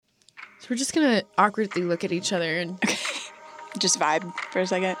So we're just going to awkwardly look at each other and just vibe for a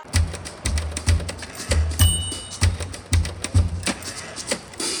second.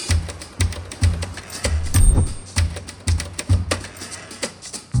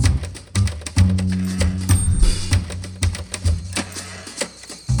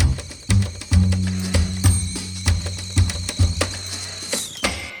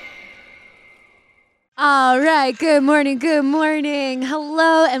 All right. Good morning. Good morning.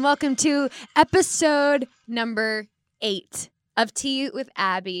 Hello, and welcome to episode number 8 of Tea with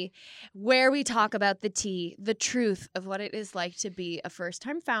Abby, where we talk about the tea, the truth of what it is like to be a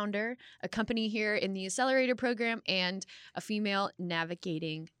first-time founder, a company here in the Accelerator program, and a female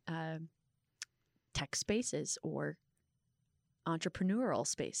navigating tech spaces or entrepreneurial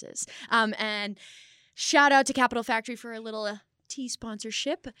spaces. And shout out to Capital Factory for a little tea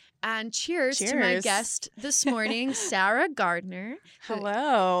sponsorship, and cheers to my guest this morning, Sarah Gardner.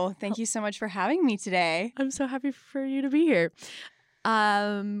 Hello. Thank you so much for having me today. I'm so happy for you to be here.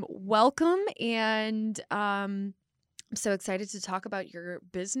 Welcome, and I'm so excited to talk about your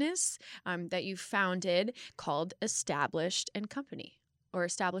business that you founded called Established & Company, or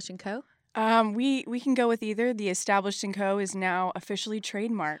Established & Co. We can go with either. The Established & Co. is now officially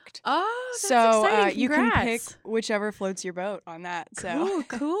trademarked. Oh, that's so exciting. You can Congrats. pick whichever floats your boat on that. So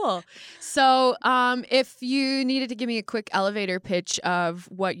Cool. So if you needed to give me a quick elevator pitch of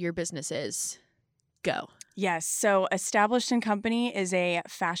what your business is, go. Yes. So Established & Company is a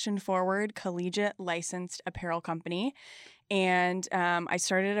fashion-forward, collegiate licensed apparel company. And I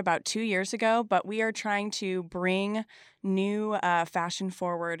started about 2 years ago, but we are trying to bring new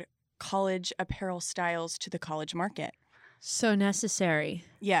fashion-forward college apparel styles to the college market. So necessary.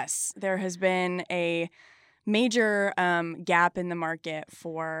 Yes, there has been a major gap in the market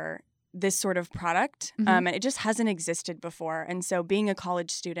for this sort of product, and it just hasn't existed before. And so being a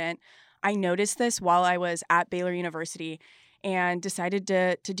college student, I noticed this while I was at Baylor University and decided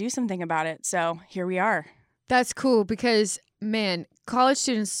to do something about it. So here we are. That's cool because, man, college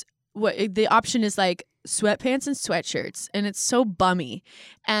students, the option is like sweatpants and sweatshirts, and it's so bummy.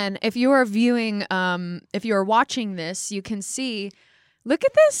 And if you are viewing, if you are watching this, you can see, look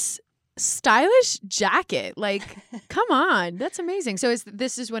at this stylish jacket. Like, come on, that's amazing. So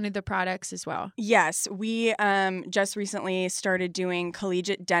this is one of the products as well? Yes, we just recently started doing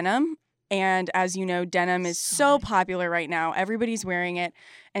collegiate denim. And as you know, denim is so popular right now. Everybody's wearing it.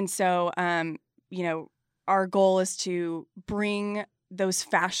 And so, our goal is to bring those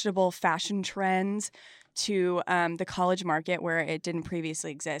fashionable fashion trends to the college market where it didn't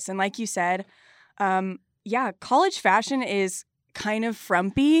previously exist. And like you said, college fashion is kind of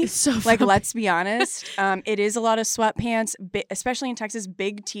frumpy. It's so frumpy. Like, let's be honest. It is a lot of sweatpants, especially in Texas,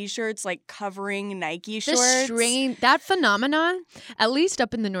 big T-shirts, like covering Nike shorts. That phenomenon, at least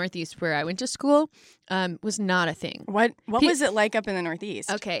up in the Northeast where I went to school, was not a thing. What was it like up in the Northeast?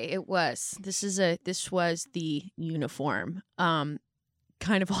 Okay, it was. This was the uniform,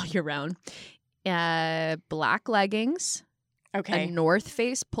 kind of all year round. Black leggings. Okay. A North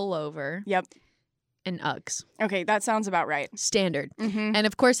Face pullover. Yep. And Uggs. Okay, that sounds about right. Standard. Mm-hmm. And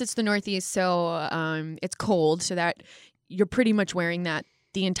of course, it's the Northeast, so it's cold, so that you're pretty much wearing that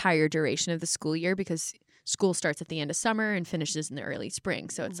the entire duration of the school year because school starts at the end of summer and finishes in the early spring.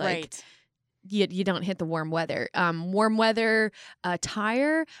 So it's like you don't hit the warm weather. Warm weather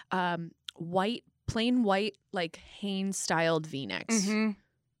attire, plain white, like Hanes-styled V-necks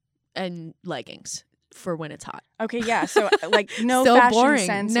and leggings for when it's hot. Okay, yeah. So like no so fashion boring.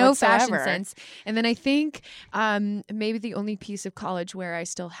 sense No whatsoever. fashion sense. And then I think maybe the only piece of college wear I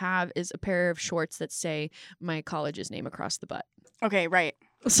still have is a pair of shorts that say my college's name across the butt. Okay, right.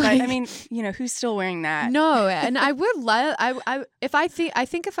 But, I mean, who's still wearing that? No, and I would love. I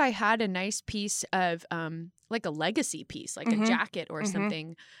think if I had a nice piece of like a legacy piece, like a jacket or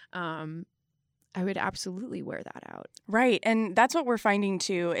something, I would absolutely wear that out. Right, and that's what we're finding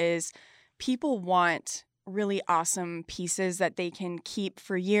too is people want really awesome pieces that they can keep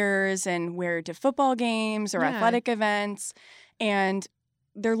for years and wear to football games or athletic events, and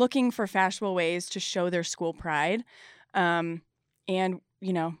they're looking for fashionable ways to show their school pride. And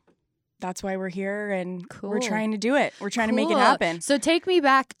that's why we're here, and we're trying to do it. We're trying to make it happen. So take me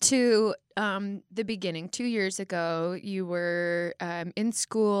back to the beginning. 2 years ago, you were in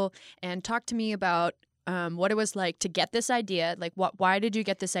school, and talk to me about what it was like to get this idea. Like, why did you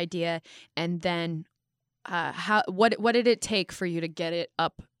get this idea, and then what did it take for you to get it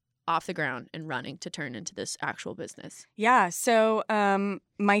up off the ground and running to turn into this actual business? Yeah. So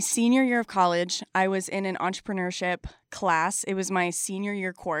my senior year of college, I was in an entrepreneurship class. It was my senior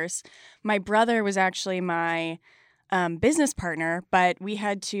year course. My brother was actually my business partner, but we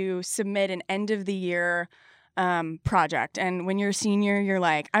had to submit an end of the year project. And when you're a senior, you're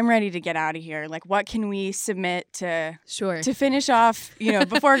like, I'm ready to get out of here. Like, what can we submit to finish off,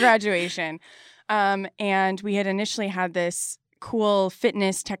 before graduation? And we had initially had this cool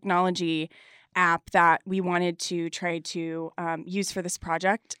fitness technology app that we wanted to try to use for this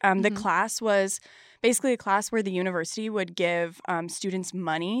project. The class was basically a class where the university would give students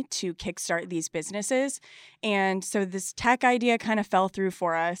money to kickstart these businesses. And so this tech idea kind of fell through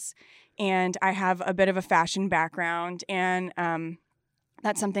for us. And I have a bit of a fashion background, and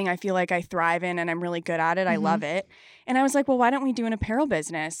that's something I feel like I thrive in, and I'm really good at it. I love it. And I was like, well, why don't we do an apparel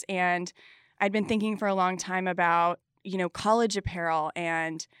business? And I'd been thinking for a long time about, college apparel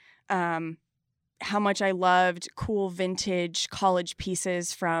and how much I loved cool vintage college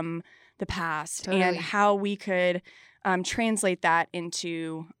pieces from the past, and how we could translate that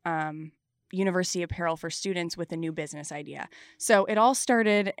into university apparel for students with a new business idea. So it all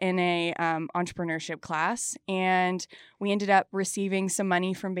started in a entrepreneurship class, and we ended up receiving some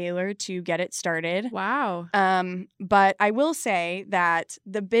money from Baylor to get it started. Wow. But I will say that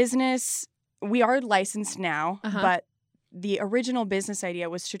the business, we are licensed now, but the original business idea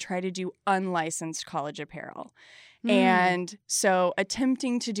was to try to do unlicensed college apparel. And so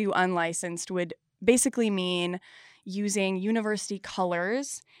attempting to do unlicensed would basically mean using university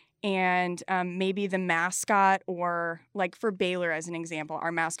colors and maybe the mascot, or like for Baylor as an example,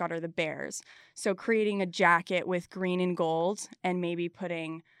 our mascot are the Bears. So creating a jacket with green and gold and maybe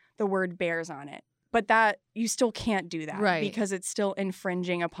putting the word Bears on it. But that you still can't do that because it's still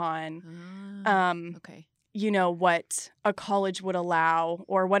infringing upon what a college would allow,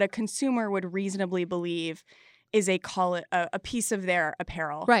 or what a consumer would reasonably believe is a piece of their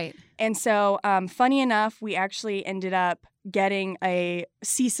apparel. Right. And so funny enough, we actually ended up getting a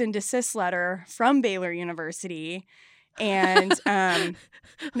cease and desist letter from Baylor University. And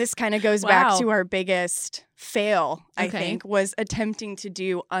this kind of goes back to our biggest fail, I think, was attempting to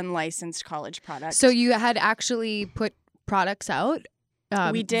do unlicensed college products. So you had actually put products out?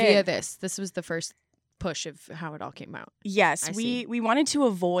 We did. Via this. This was the first push of how it all came out. Yes. We wanted to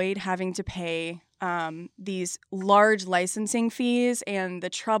avoid having to pay these large licensing fees and the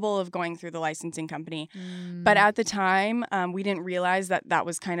trouble of going through the licensing company. But at the time, we didn't realize that that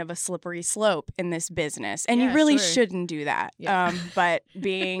was kind of a slippery slope in this business. And you really shouldn't do that. Yeah. But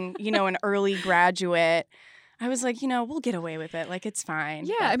being, an early graduate, I was like, we'll get away with it. Like, it's fine.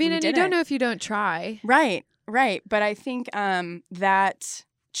 Yeah. I mean, and you don't know if you don't try. Right. But I think that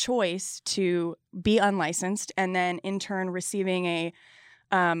choice to be unlicensed and then in turn receiving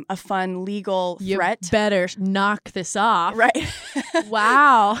a fun legal threat. You better knock this off. Right.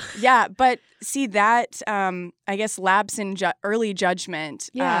 Wow. Yeah. But see, that, I guess, lapse in early judgment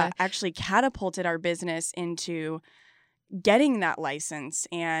actually catapulted our business into getting that license.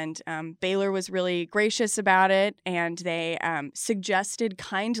 And Baylor was really gracious about it. And they suggested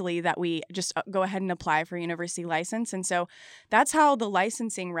kindly that we just go ahead and apply for a university license. And so that's how the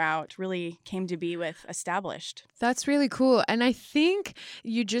licensing route really came to be with Established. That's really cool. And I think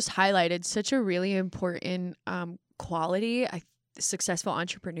you just highlighted such a really important quality successful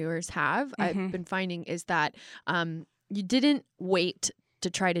entrepreneurs have, I've been finding, is that you didn't wait to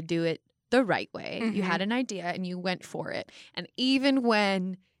try to do it the right way. You had an idea and you went for it. And even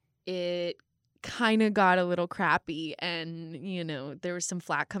when it kind of got a little crappy and, there was some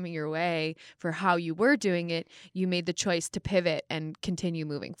flack coming your way for how you were doing it, you made the choice to pivot and continue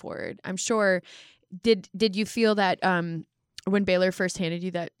moving forward. I'm sure, did you feel that when Baylor first handed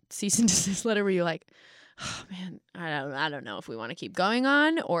you that cease and desist letter, were you like, oh man, I don't know if we want to keep going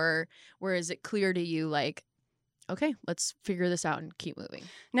on, or is it clear to you like, okay, let's figure this out and keep moving?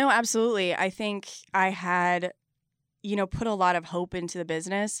 No, absolutely. I think I had, put a lot of hope into the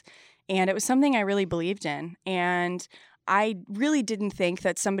business, and it was something I really believed in. And I really didn't think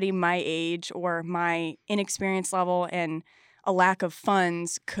that somebody my age or my inexperience level and a lack of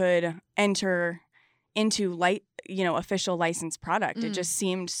funds could enter into official licensed product. It just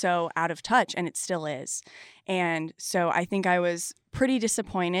seemed so out of touch, and it still is. And so I think I was pretty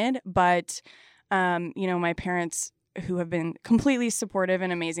disappointed, but my parents, who have been completely supportive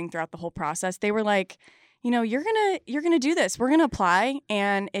and amazing throughout the whole process, they were like, you're gonna do this. We're gonna apply,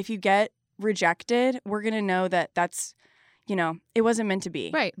 and if you get rejected, we're gonna know that that's, it wasn't meant to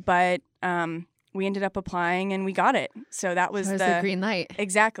be. Right. But we ended up applying and we got it. So that was the green light.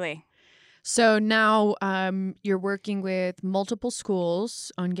 Exactly. So now you're working with multiple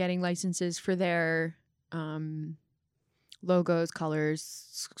schools on getting licenses for their logos, colors,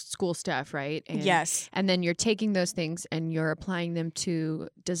 school stuff, right? And, Yes. And then you're taking those things and you're applying them to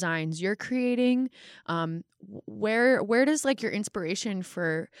designs you're creating. Where does like your inspiration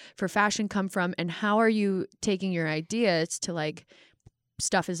for fashion come from, and how are you taking your ideas to like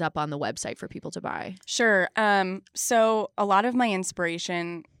stuff is up on the website for people to buy? Sure. So a lot of my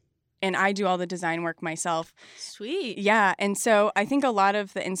inspiration, and I do all the design work myself. Sweet. Yeah. And so I think a lot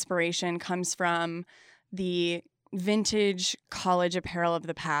of the inspiration comes from the vintage college apparel of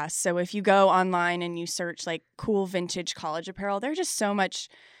the past. So if you go online and you search like cool vintage college apparel, there's just so much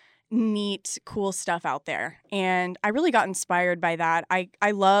neat, cool stuff out there. And I really got inspired by that.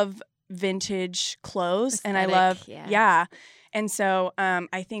 I love vintage clothes. And I love, yeah. And so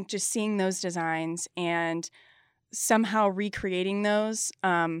I think just seeing those designs and somehow recreating those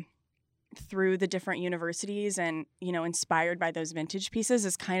through the different universities and, you know, inspired by those vintage pieces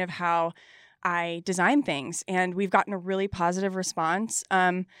is kind of how I design things. And we've gotten a really positive response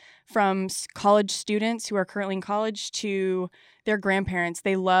from college students who are currently in college to their grandparents.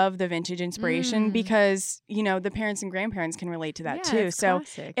 They love the vintage inspiration because, you know, the parents and grandparents can relate to that too. So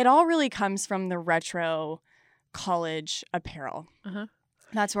classic. it all really comes from the retro college apparel.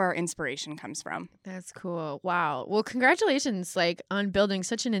 That's where our inspiration comes from. That's cool. Wow. Well, congratulations like on building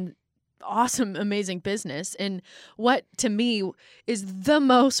such an awesome, amazing business in what to me is the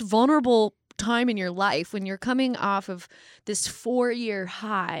most vulnerable time in your life when you're coming off of this 4-year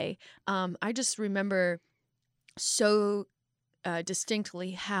high. I just remember so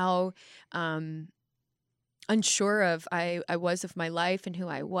distinctly how unsure of I was of my life and who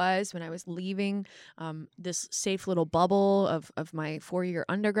I was when I was leaving this safe little bubble of my 4-year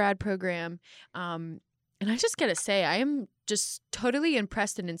undergrad program. And I just gotta say, I am just totally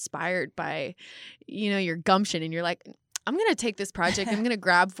impressed and inspired by, you know, your gumption. And you're like, I'm gonna take this project, I'm gonna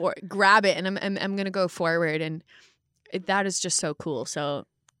grab it, and I'm gonna go forward. And that is just so cool. So,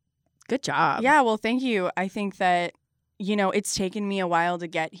 good job. Yeah, well, thank you. I think that, you know, it's taken me a while to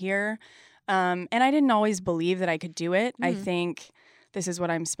get here, and I didn't always believe that I could do it. I think this is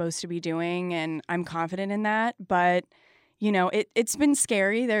what I'm supposed to be doing, and I'm confident in that. But you know, it's been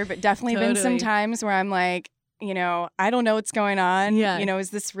scary. There have definitely been some times where I'm like, you know, I don't know what's going on. Yeah. You know,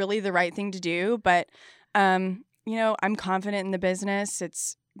 is this really the right thing to do? But, you know, I'm confident in the business.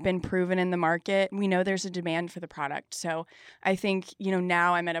 It's been proven in the market. We know there's a demand for the product. So I think, you know,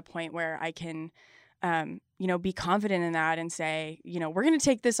 now I'm at a point where I can, you know, be confident in that and say, you know, we're going to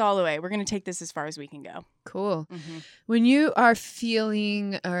take this all the way. We're going to take this as far as we can go. Cool. When you are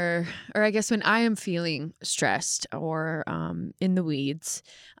feeling, or I guess when I am feeling stressed or in the weeds,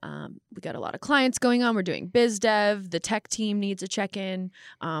 we got a lot of clients going on. We're doing biz dev. The tech team needs a check-in.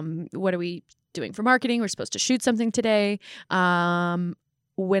 What are we doing for marketing? We're supposed to shoot something today.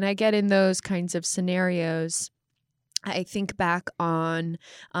 When I get in those kinds of scenarios, I think back on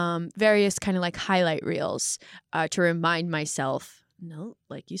various kind of like highlight reels to remind myself, no,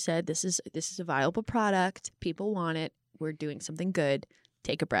 like you said, this is a viable product. People want it. We're doing something good.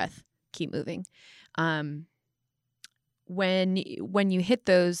 Take a breath. Keep moving. When you hit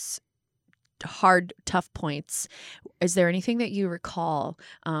those hard, tough points, is there anything that you recall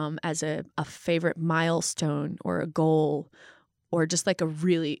as a favorite milestone or a goal, or just like a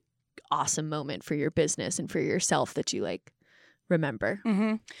really awesome moment for your business and for yourself that you like remember?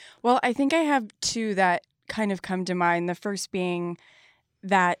 Well, I think I have two that kind of come to mind. The first being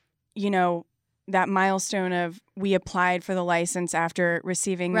that, you know, that milestone of we applied for the license after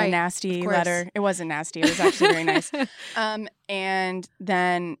receiving the nasty letter. It wasn't nasty. It was actually very nice. And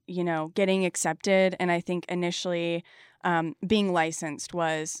then, you know, getting accepted. And I think initially being licensed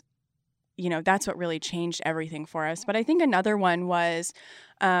was, you know, that's what really changed everything for us. But I think another one was,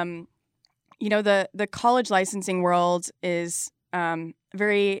 you know, the college licensing world is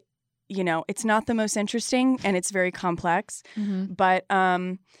very, you know, it's not the most interesting and it's very complex. But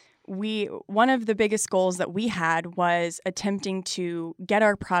one of the biggest goals that we had was attempting to get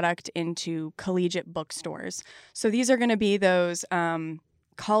our product into collegiate bookstores. So these are going to be those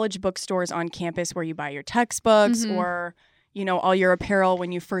college bookstores on campus where you buy your textbooks or, you know, all your apparel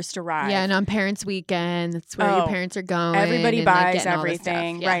when you first arrive. Yeah, and on Parents' Weekend, that's where your parents are going. Everybody and, buys like,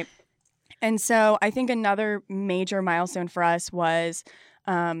 everything, right? And so I think another major milestone for us was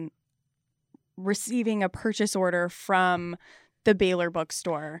receiving a purchase order from the Baylor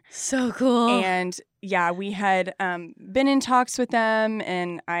bookstore. So cool. And yeah, we had been in talks with them,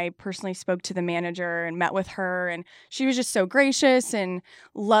 and I personally spoke to the manager and met with her, and she was just so gracious and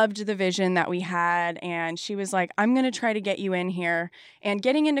loved the vision that we had. And she was like, I'm going to try to get you in here. And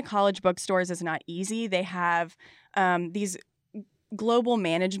getting into college bookstores is not easy. They have these global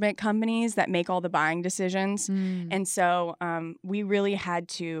management companies that make all the buying decisions. And so we really had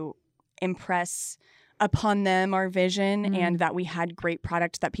to impress upon them our vision and that we had great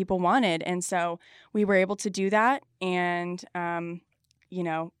product that people wanted. And so we were able to do that. And,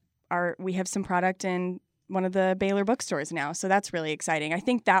 we have some product in one of the Baylor bookstores now. So that's really exciting. I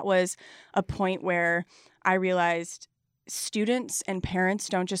think that was a point where I realized students and parents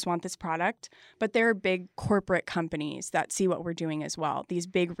don't just want this product, but there are big corporate companies that see what we're doing as well. These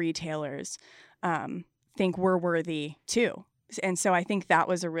big retailers think we're worthy too. And so I think that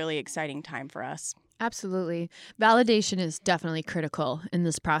was a really exciting time for us. Absolutely. Validation is definitely critical in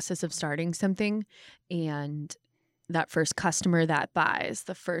this process of starting something. And that first customer that buys,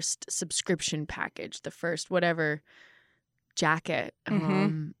 the first subscription package, the first whatever jacket,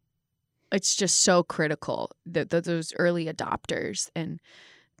 it's just so critical that those early adopters. And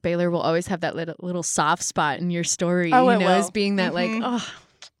Baylor will always have that little soft spot in your story, as being that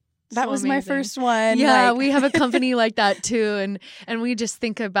that was my first one. Yeah, we have a company like that too, and we just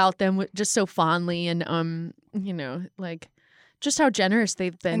think about them just so fondly, and just how generous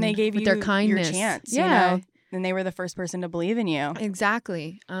they've been, and they gave with you their kindness. Your chance, and they were the first person to believe in you.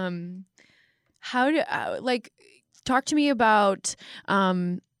 Exactly. Talk to me about,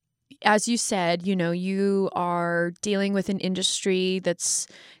 as you said, you are dealing with an industry that's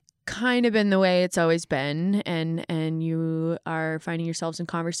kind of been the way it's always been, and you are finding yourselves in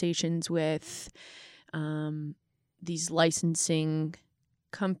conversations with these licensing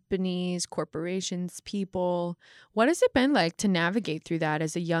companies, corporations, people. What has it been like to navigate through that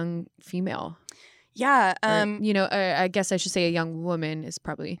as a young female? Yeah. I guess I should say a young woman is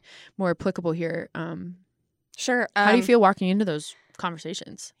probably more applicable here. Sure. How do you feel walking into those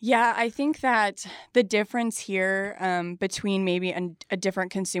conversations? Yeah, I think that the difference here between maybe a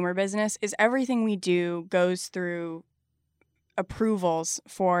different consumer business is everything we do goes through approvals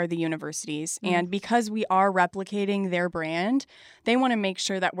for the universities. And because we are replicating their brand, they want to make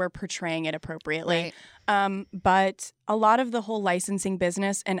sure that we're portraying it appropriately. Right. But a lot of the whole licensing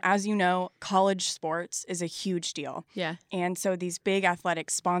business, and as you know, college sports is a huge deal. Yeah. And so these big athletic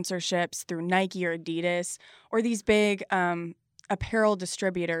sponsorships through Nike or Adidas, or these big apparel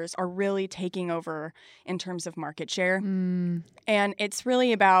distributors are really taking over in terms of market share. And it's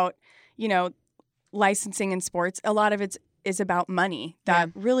really about, licensing in sports. A lot of it is about money that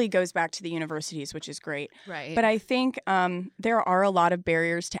really goes back to the universities, which is great. Right. But I think there are a lot of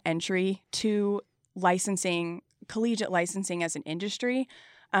barriers to entry to licensing, collegiate licensing as an industry.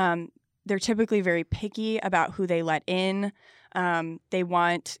 They're typically very picky about who they let in. They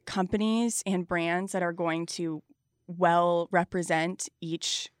want companies and brands that are going to well represent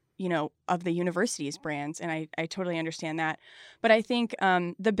each, of the university's brands. And I totally understand that. But I think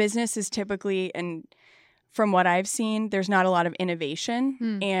the business is typically, and from what I've seen, there's not a lot of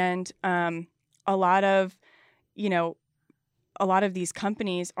innovation and a lot of these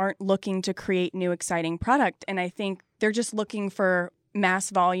companies aren't looking to create new exciting product. And I think they're just looking for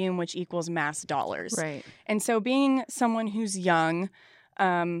mass volume, which equals mass dollars. Right. And so being someone who's young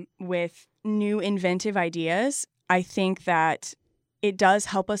with new inventive ideas, I think that it does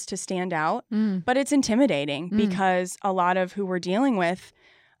help us to stand out, but it's intimidating because a lot of who we're dealing with,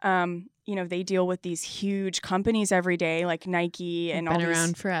 they deal with these huge companies every day, like Nike and all these. Been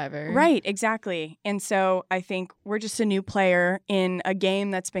around forever. Right, exactly. And so I think we're just a new player in a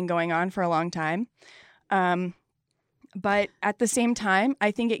game that's been going on for a long time. But at the same time, I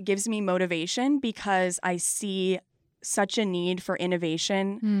think it gives me motivation because I see such a need for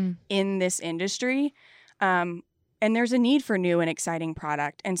innovation in this industry. And there's a need for new and exciting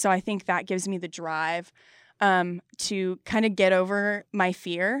product. And so I think that gives me the drive to kind of get over my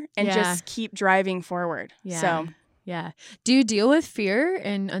fear and just keep driving forward. Yeah. Do you deal with fear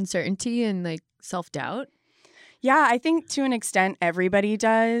and uncertainty and self-doubt? Yeah, I think to an extent everybody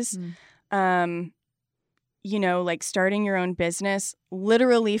does. Starting your own business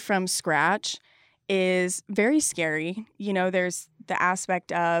literally from scratch is very scary. There's the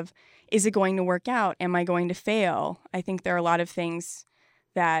aspect of, is it going to work out? Am I going to fail? I think there are a lot of things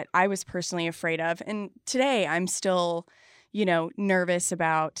that I was personally afraid of. And today I'm still, nervous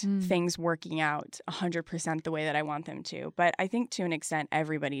about things working out 100% the way that I want them to. But I think to an extent,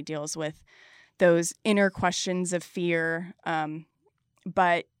 everybody deals with those inner questions of fear.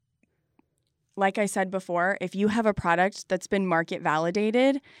 But like I said before, if you have a product that's been market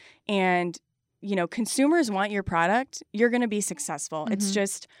validated and, consumers want your product, you're going to be successful.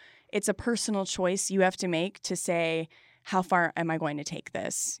 It's a personal choice you have to make to say, how far am I going to take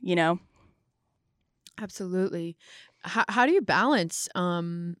this, Absolutely. How do you balance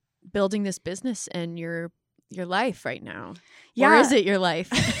building this business and your your life right now. Yeah. Or is it your life?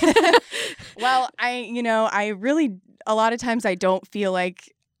 Well, I really, a lot of times I don't feel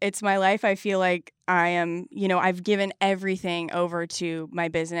like it's my life. I feel like I am, I've given everything over to my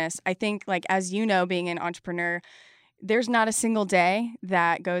business. I think, like, as you know, being an entrepreneur, there's not a single day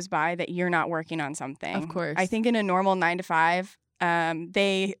that goes by that you're not working on something. Of course. I think in a normal 9 to 5,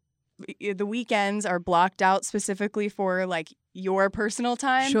 the weekends are blocked out specifically for like your personal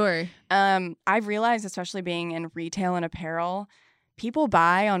time. Sure. I've realized, especially being in retail and apparel, people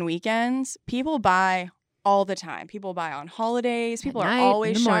buy on weekends. People buy all the time. People buy on holidays. People are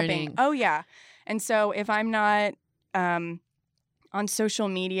always shopping. Morning. Oh, yeah. And so if I'm not on social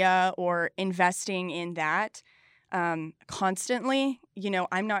media or investing in that constantly,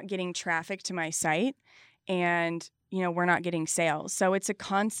 I'm not getting traffic to my site, and, we're not getting sales. So it's a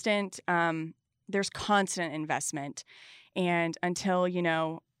constant, there's constant investment. And until,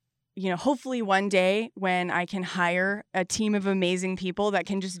 hopefully one day when I can hire a team of amazing people that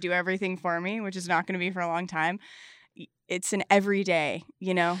can just do everything for me, which is not going to be for a long time, it's an everyday,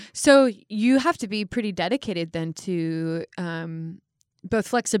 So you have to be pretty dedicated then to both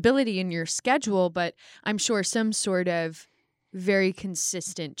flexibility in your schedule, but I'm sure some sort of very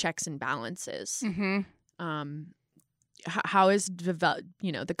consistent checks and balances. Mm-hmm. How is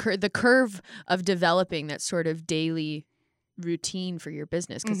the curve of developing that sort of daily routine for your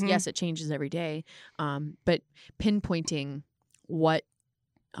business? Because yes, it changes every day, but pinpointing what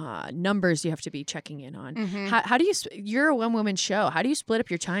numbers you have to be checking in on. How do you? You're a one-woman show. How do you split up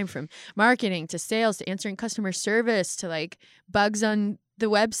your time from marketing to sales to answering customer service to like bugs on the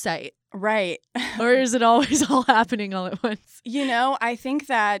website? Right. Or is it always all happening all at once? I think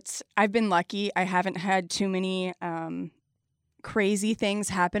that I've been lucky. I haven't had too many crazy things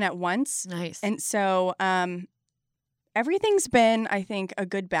happen at once. Nice. And so everything's been, I think, a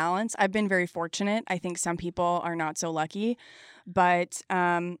good balance. I've been very fortunate. I think some people are not so lucky. But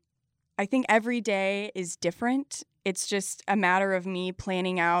I think every day is different. It's just a matter of me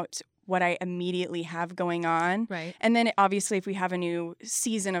planning out what I immediately have going on. Right. And then obviously if we have a new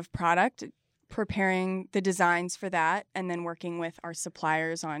season of product, preparing the designs for that, and then working with our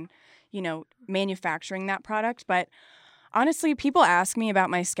suppliers on, manufacturing that product. But honestly, people ask me about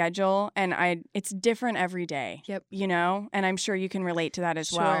my schedule, and it's different every day. Yep. And I'm sure you can relate to that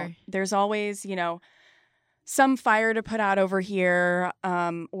as well. Sure. There's always, some fire to put out over here,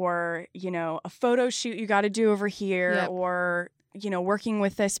 or, a photo shoot you got to do over here, Yep. or, working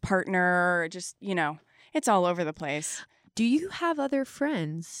with this partner, or just, it's all over the place. Do you have other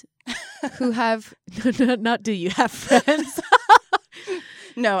friends who have not do you have friends?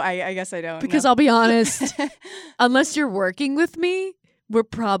 No, I guess I don't. Because I'll be honest, unless you're working with me, we're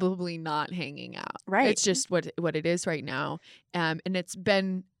probably not hanging out. Right. It's just what it is right now. And it's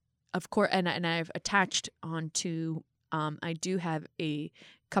been, of course, and I've attached onto, I do have a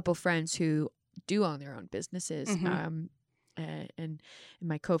couple friends who do own their own businesses. And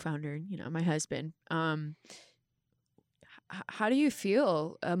my co-founder, my husband. How do you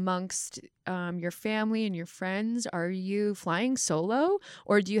feel amongst your family and your friends? Are you flying solo,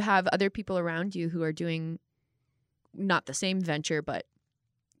 or do you have other people around you who are doing not the same venture, but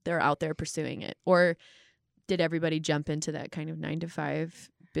they're out there pursuing it? Or did everybody jump into that kind of 9 to 5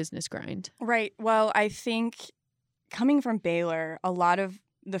 business grind? Right. Well, I think coming from Baylor, a lot of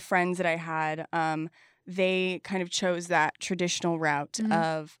the friends that I had, they kind of chose that traditional route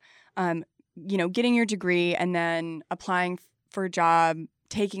of getting your degree and then applying for a job,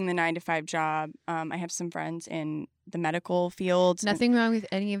 taking the 9 to 5 job. I have some friends in the medical field. Nothing wrong with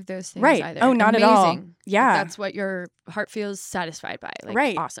any of those things right. either. Oh, not Amazing. at all. Yeah. That's what your heart feels satisfied by. Like,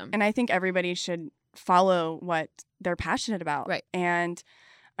 right. Awesome. And I think everybody should follow what they're passionate about. Right. And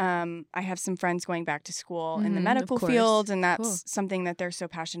I have some friends going back to school in the medical field, and that's something that they're so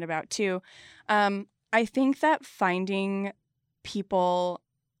passionate about too. I think that finding people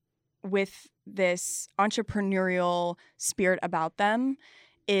with this entrepreneurial spirit about them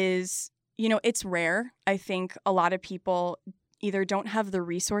is, it's rare. I think a lot of people either don't have the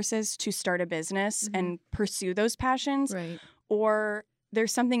resources to start a business and pursue those passions, right. or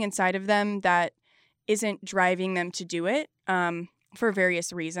there's something inside of them that isn't driving them to do it for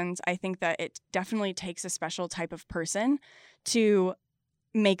various reasons. I think that it definitely takes a special type of person to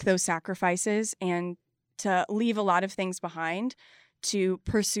make those sacrifices and to leave a lot of things behind to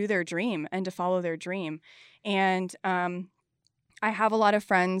pursue their dream and to follow their dream. And I have a lot of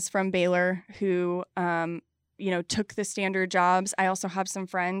friends from Baylor who, took the standard jobs. I also have some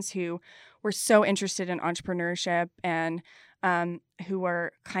friends who were so interested in entrepreneurship and who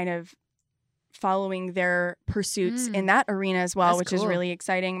are kind of following their pursuits in that arena as well, That's which cool. is really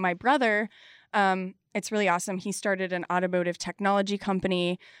exciting. My brother It's really awesome. He started an automotive technology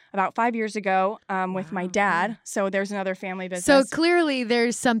company about 5 years ago with my dad. So there's another family business. So clearly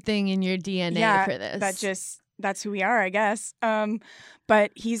there's something in your DNA for this. That's who we are, I guess.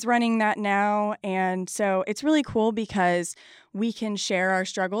 But he's running that now. And so it's really cool because we can share our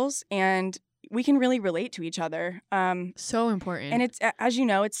struggles and we can really relate to each other. So important. And it's, as you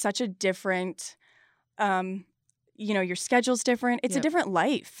know, it's such a different, your schedule's different. It's a different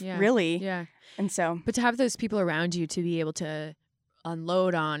life, really. Yeah. And so. But to have those people around you to be able to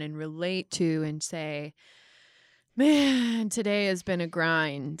unload on and relate to and say, man, today has been a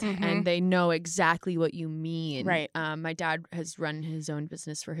grind, and they know exactly what you mean. Right. My dad has run his own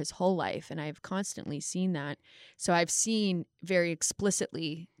business for his whole life, and I've constantly seen that. So I've seen very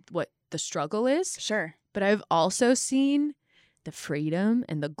explicitly what the struggle is. Sure. But I've also seen the freedom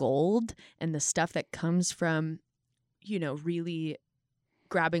and the gold and the stuff that comes from, really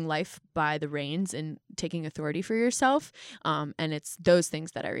grabbing life by the reins and taking authority for yourself. And it's those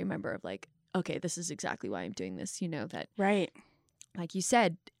things that I remember of like, okay, this is exactly why I'm doing this. That right. Like you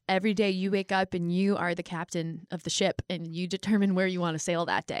said, every day you wake up and you are the captain of the ship and you determine where you want to sail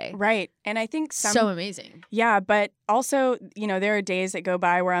that day. Right. And I think so amazing. Yeah. But also, there are days that go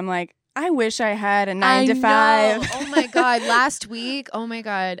by where I'm like, I wish I had a 9 to 5. Oh my God. Last week,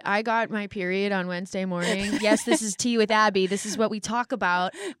 I got my period on Wednesday morning. Yes, this is Tea with Abby. This is what we talk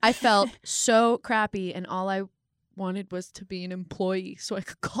about. I felt so crappy and all I wanted was to be an employee so I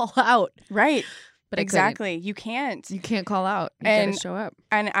could call out. Right. But exactly. You can't. You can't call out. You gotta show up.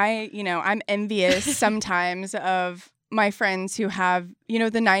 And I'm envious sometimes of my friends who have,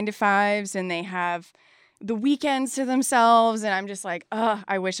 the 9 to 5s and they have the weekends to themselves. And I'm just like,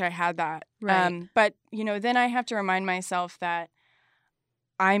 I wish I had that. Right. But, then I have to remind myself that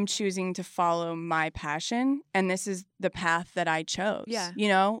I'm choosing to follow my passion. And this is the path that I chose. Yeah.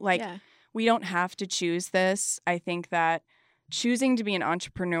 We don't have to choose this. I think that choosing to be an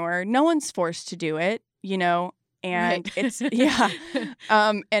entrepreneur, no one's forced to do it, and right. it's,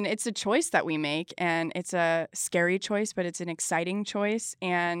 and it's a choice that we make, and it's a scary choice, but it's an exciting choice.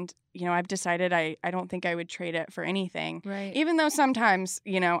 And, I've decided I don't think I would trade it for anything. Right. Even though sometimes,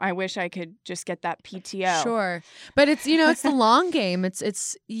 I wish I could just get that PTO. Sure. But it's, it's the long game.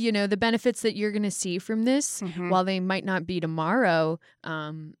 It's the benefits that you're going to see from this, while they might not be tomorrow,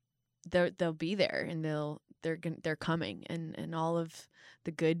 they'll be there and they're coming and all of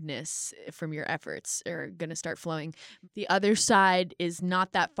the goodness from your efforts are going to start flowing. The other side is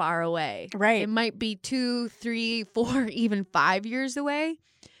not that far away. Right. It might be 2, 3, 4, even 5 years away.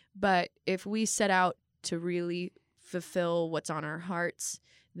 But if we set out to really fulfill what's on our hearts,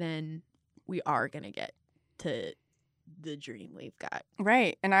 then we are going to get to the dream we've got.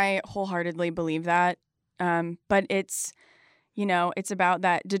 Right. And I wholeheartedly believe that. But it's, it's about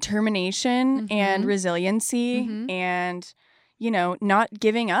that determination and resiliency and, not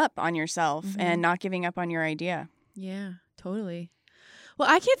giving up on yourself and not giving up on your idea. Yeah, totally. Well,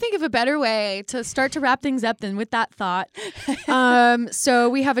 I can't think of a better way to start to wrap things up than with that thought. So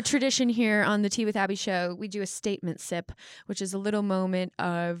we have a tradition here on the Tea with Abby show. We do a statement sip, which is a little moment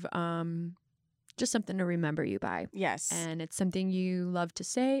of just something to remember you by. Yes. And it's something you love to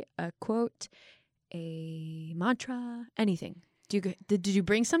say, a quote, a mantra, anything. Did you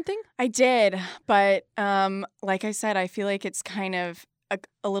bring something? I did, but like I said, I feel like it's kind of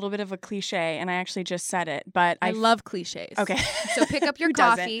a little bit of a cliche, and I actually just said it. But I love cliches. Okay, so pick up your Who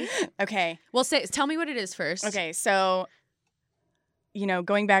coffee. Doesn't? Okay. Well, tell me what it is first. Okay, so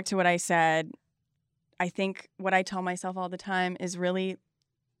going back to what I said, I think what I tell myself all the time is really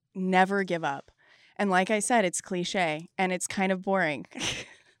never give up. And like I said, it's cliche and it's kind of boring.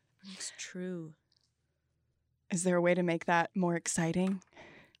 It's true. Is there a way to make that more exciting?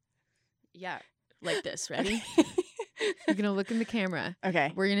 Yeah, like this. Ready? You're going to look in the camera.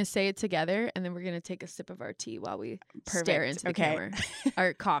 Okay. We're going to say it together, and then we're going to take a sip of our tea while we stare into the camera.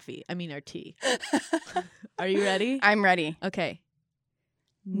 Our coffee. I mean, our tea. Are you ready? I'm ready. Okay.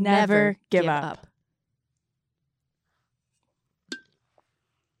 Never give up.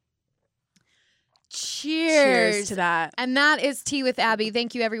 Cheers to that. And that is Tea with Abby.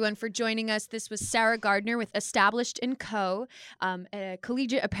 Thank you, everyone, for joining us. This was Sarah Gardner with Established & Co., a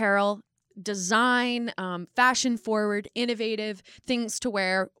collegiate apparel design, fashion forward, innovative things to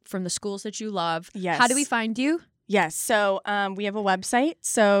wear from the schools that you love. Yes. How do we find you? Yes. So we have a website.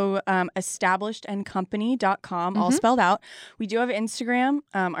 So establishedandcompany.com, all spelled out. We do have Instagram.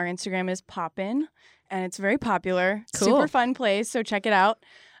 Our Instagram is Poppin', and it's very popular. Cool. Super fun place. So check it out.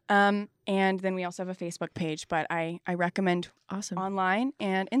 And then we also have a Facebook page, but I recommend online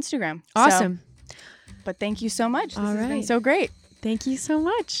and Instagram. Awesome. But thank you so much. This has been so great. Thank you so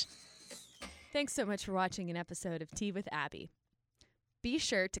much. Thanks so much for watching an episode of Tea with Abby. Be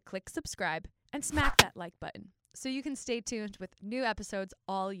sure to click subscribe and smack that like button so you can stay tuned with new episodes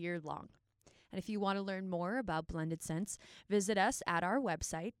all year long. And if you want to learn more about Blended Scents, visit us at our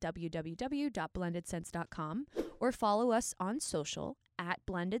website, www.blendedsense.com, or follow us on social at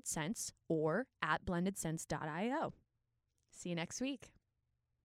Blended Scents or at BlendedScents.io. See you next week.